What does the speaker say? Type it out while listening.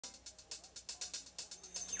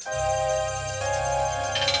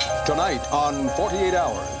Tonight on 48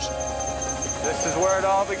 Hours. This is where it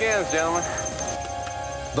all begins, gentlemen.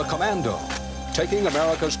 The Commando, taking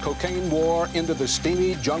America's cocaine war into the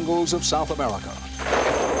steamy jungles of South America.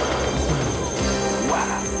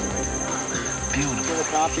 Wow. Beautiful. Get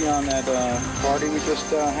a copy on that party we just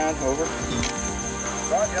had, over.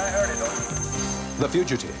 Roger, I heard it, over. The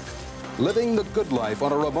Fugitive, living the good life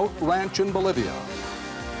on a remote ranch in Bolivia.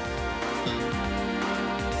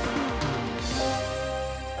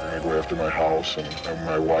 I'd go after my house, and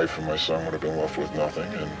my wife and my son would have been left with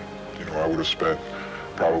nothing, and, you know, I would have spent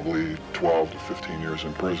probably 12 to 15 years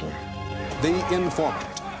in prison. The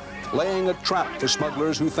Informant, laying a trap for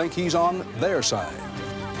smugglers who think he's on their side.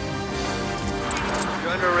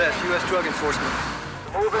 You're under arrest, U.S. Drug Enforcement.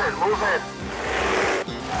 Move in, move in.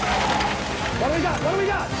 What do we got? What do we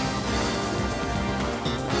got?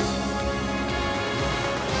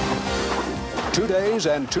 Two days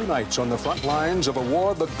and two nights on the front lines of a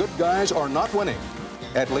war the good guys are not winning.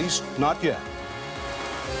 At least, not yet.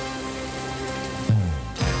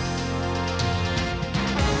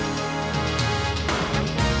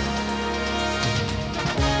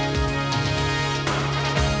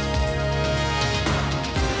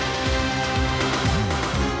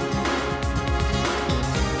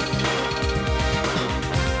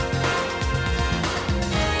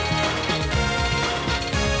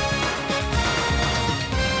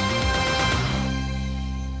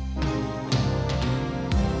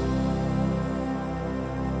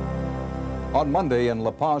 On Monday in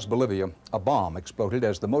La Paz, Bolivia, a bomb exploded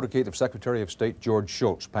as the motorcade of Secretary of State George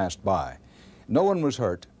Shultz passed by. No one was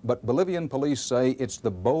hurt, but Bolivian police say it's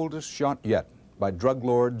the boldest shot yet by drug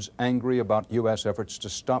lords angry about U.S. efforts to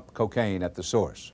stop cocaine at the source.